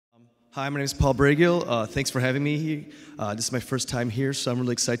Hi, my name is Bragiel. Thanks for having me here. This is my first time here, so I'm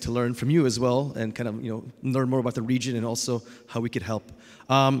really excited to learn from you as well and kind of, learn more about the region and also how we could help.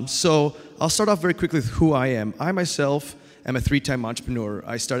 So I'll start off very quickly with who I am. I myself am a three-time entrepreneur.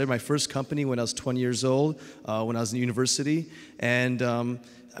 I started my first company when I was 20 years old, when I was in university. And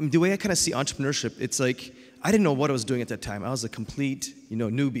the way I kind of see entrepreneurship, it's like, I didn't know what I was doing at that time. I was a complete,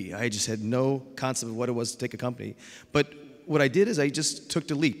 newbie. I just had no concept of what it was to take a company. But what I did is I just took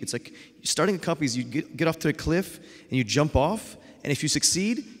the leap. It's like starting a company is you get off to a cliff and you jump off, and if you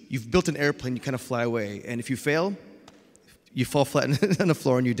succeed, you've built an airplane, you kind of fly away. And if you fail, you fall flat on the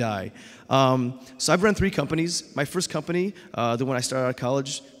floor and you die. So I've run 3 companies. My first company, the one I started out of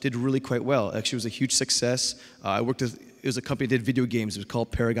college, did really quite well. Actually, it was a huge success. It was a company that did video games. It was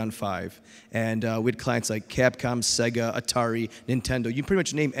called Paragon 5. And we had clients like Capcom, Sega, Atari, Nintendo. You can pretty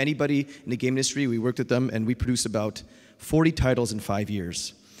much name anybody in the game industry. We worked with them, and we produced about 40 titles in 5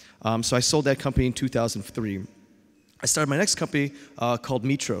 years. So I sold that company in 2003. I started my next company called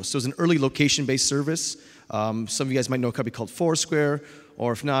Metro. So it was an early location-based service. Some of you guys might know a company called Foursquare,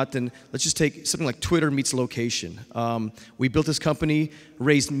 or if not, then let's just take something like Twitter meets location. We built this company,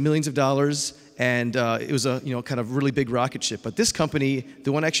 raised millions of dollars, and it was a kind of really big rocket ship. But this company,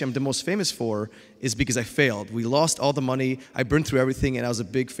 the one actually I'm the most famous for, is because I failed. We lost all the money, I burned through everything, and I was a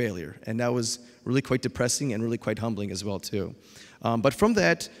big failure. And that was really quite depressing and really quite humbling as well too. But from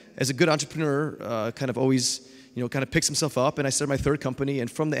that, as a good entrepreneur, kind of always kind of picks himself up, and I started my third company, and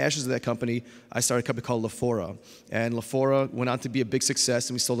from the ashes of that company, I started a company called Lafora. And Lafora went on to be a big success,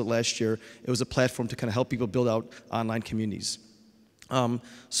 and we sold it last year. It was a platform to kind of help people build out online communities.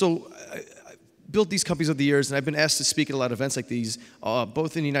 So I built these companies over the years, and I've been asked to speak at a lot of events like these,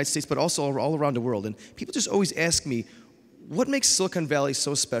 both in the United States, but also all around the world. And people just always ask me, what makes Silicon Valley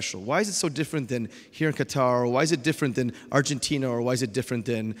so special? Why is it so different than here in Qatar, or why is it different than Argentina, or why is it different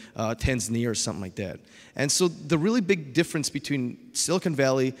than Tanzania or something like that? And so the really big difference between Silicon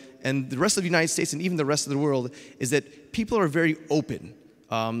Valley and the rest of the United States and even the rest of the world is that people are very open.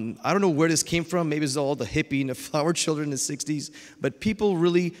 I don't know where this came from. Maybe it's all the hippie and the flower children in the 60s. But people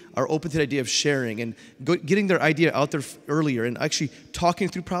really are open to the idea of sharing and getting their idea out there earlier and actually talking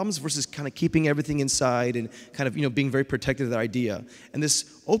through problems versus kind of keeping everything inside and kind of being very protective of their idea. And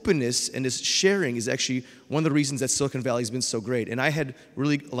this openness and this sharing is actually one of the reasons that Silicon Valley has been so great. And I had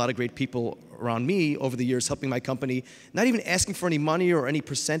really a lot of great people around me over the years helping my company, not even asking for any money or any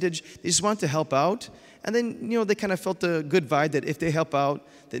percentage. They just wanted to help out. And then, they kind of felt a good vibe that if they help out,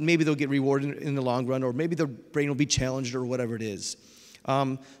 that maybe they'll get rewarded in the long run, or maybe their brain will be challenged, or whatever it is.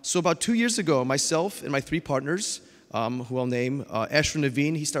 So about 2 years ago, myself and my 3 partners, who I'll name, Asher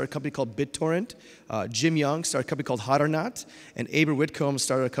Naveen, he started a company called BitTorrent. Jim Young started a company called Hot or Not, and Aber Whitcomb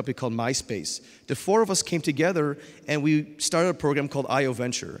started a company called MySpace. The 4 of us came together, and we started a program called IO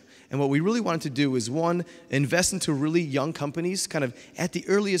Venture. And what we really wanted to do is, one, invest into really young companies, kind of at the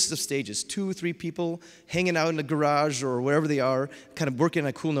earliest of stages, 2 or 3 people hanging out in the garage or wherever they are, kind of working on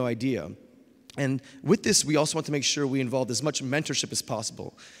a cool new idea. And with this, we also want to make sure we involved as much mentorship as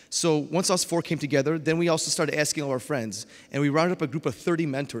possible. So once us 4 came together, then we also started asking all our friends. And we rounded up a group of 30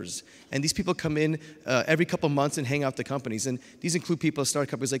 mentors. And these people come in every couple of months and hang out at the companies. And these include people that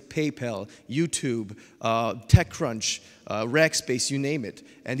started companies like PayPal, YouTube, TechCrunch, Rackspace, you name it.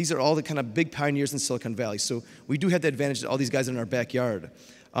 And these are all the kind of big pioneers in Silicon Valley. So we do have the advantage that all these guys are in our backyard.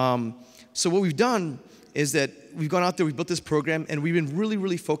 So what we've done is that we've gone out there, we've built this program, and we've been really,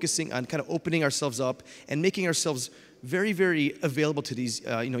 really focusing on kind of opening ourselves up and making ourselves very, very available to these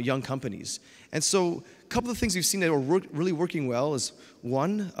young companies. And so a couple of things we've seen that are really working well is,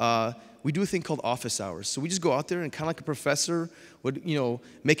 one, we do a thing called office hours. So we just go out there and kind of like a professor would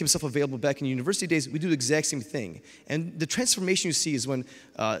make himself available back in university days, we do the exact same thing. And the transformation you see is when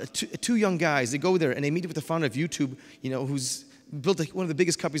 2 young guys, they go there and they meet with the founder of YouTube, who's built one of the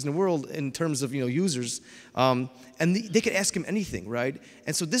biggest companies in the world in terms of users, and they could ask him anything, right?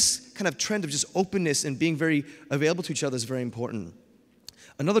 And so this kind of trend of just openness and being very available to each other is very important.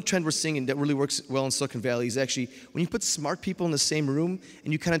 Another trend we're seeing that really works well in Silicon Valley is actually when you put smart people in the same room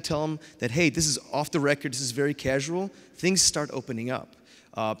and you kind of tell them that, hey, this is off the record, this is very casual, things start opening up.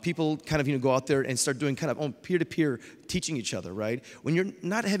 People kind of go out there and start doing kind of peer-to-peer teaching each other, right? When you're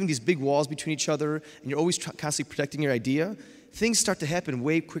not having these big walls between each other and you're always constantly protecting your idea, things start to happen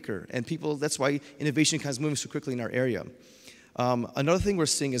way quicker, and that's why innovation kind of moving so quickly in our area. Another thing we're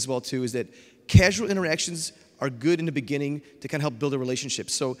seeing as well too is that casual interactions are good in the beginning to kind of help build a relationship.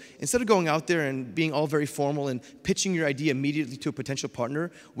 So instead of going out there and being all very formal and pitching your idea immediately to a potential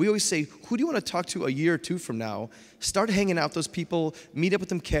partner, we always say, who do you want to talk to a year or 2 from now? Start hanging out with those people, meet up with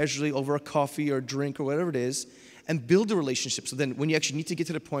them casually over a coffee or a drink or whatever it is, and build a relationship. So then when you actually need to get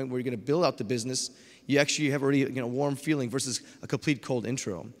to the point where you're going to build out the business, you actually have already a warm feeling versus a complete cold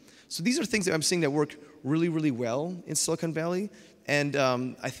intro. So these are things that I'm seeing that work really, really well in Silicon Valley. And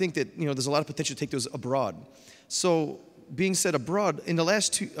I think that there's a lot of potential to take those abroad. So being said abroad, in the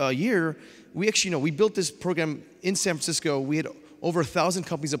last year, we actually, we built this program in San Francisco. We had over 1,000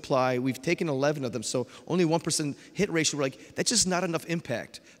 companies apply. We've taken 11 of them, so only 1% hit ratio. We're like, that's just not enough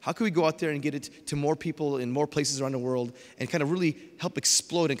impact. How can we go out there and get it to more people in more places around the world and kind of really help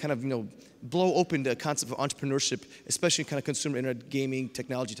explode and kind of, blow open the concept of entrepreneurship, especially in kind of consumer internet, gaming,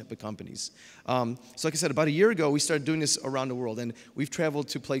 technology type of companies. So like I said, about a year ago, we started doing this around the world, and we've traveled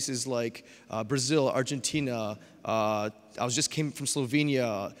to places like Brazil, Argentina, came from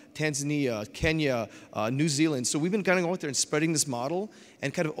Slovenia, Tanzania, Kenya, New Zealand. So we've been kind of going out there and spreading this model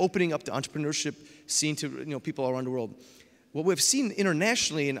and kind of opening up the entrepreneurship scene to people all around the world. What we've seen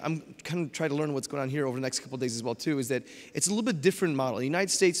internationally, and I'm kind of trying to learn what's going on here over the next couple of days as well too, is that it's a little bit different model. In the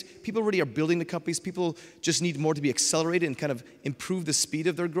United States, people already are building the companies. People just need more to be accelerated and kind of improve the speed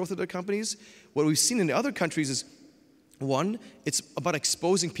of their growth of their companies. What we've seen in the other countries is, one, it's about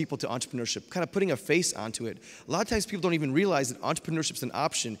exposing people to entrepreneurship, kind of putting a face onto it. A lot of times people don't even realize that entrepreneurship is an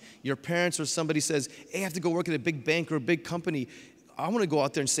option. Your parents or somebody says, hey, I have to go work at a big bank or a big company. I want to go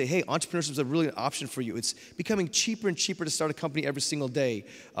out there and say, hey, entrepreneurship is a really an option for you. It's becoming cheaper and cheaper to start a company every single day.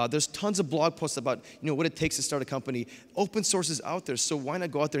 There's tons of blog posts about what it takes to start a company. Open source is out there, so why not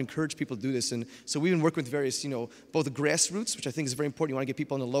go out there and encourage people to do this? And so we've been working with various, both the grassroots, which I think is very important. You want to get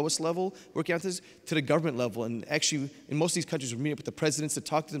people on the lowest level working out this, to the government level. And actually, in most of these countries, we're meeting up with the presidents to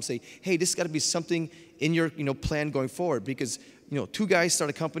talk to them, say, hey, this has got to be something in your plan going forward, because two guys start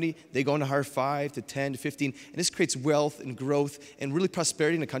a company, they go on to hire 5 to 10 to 15, and this creates wealth and growth and really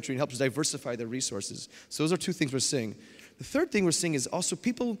prosperity in the country and helps diversify their resources. So those are two things we're seeing. The third thing we're seeing is also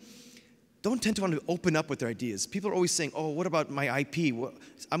people don't tend to want to open up with their ideas. People are always saying, oh, what about my IP? What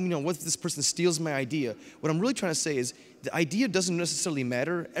if this person steals my idea? What I'm really trying to say is the idea doesn't necessarily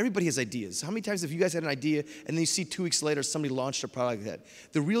matter. Everybody has ideas. How many times have you guys had an idea and then you see 2 weeks later somebody launched a product like that?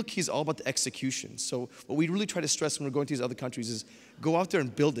 The real key is all about the execution. So what we really try to stress when we're going to these other countries is go out there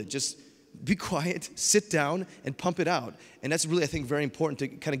and build it. Just be quiet, sit down, and pump it out. And that's really, I think, very important to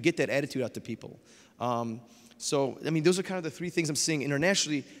kind of get that attitude out to people. So, those are kind of the 3 things I'm seeing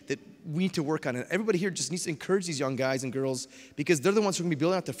internationally that we need to work on. And everybody here just needs to encourage these young guys and girls because they're the ones who are going to be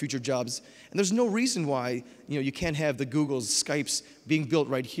building out their future jobs. And there's no reason why, you can't have the Googles, Skypes being built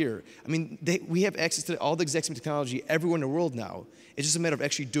right here. We have access to all the exact same technology everywhere in the world now. It's just a matter of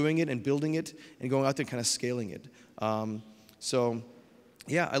actually doing it and building it and going out there and kind of scaling it.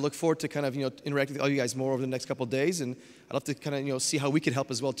 Yeah, I look forward to kind of, interacting with all you guys more over the next couple of days, and I'd love to kind of, see how we could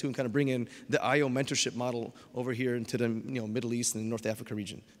help as well too, and kind of bring in the IO mentorship model over here into the, Middle East and North Africa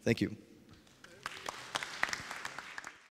region. Thank you.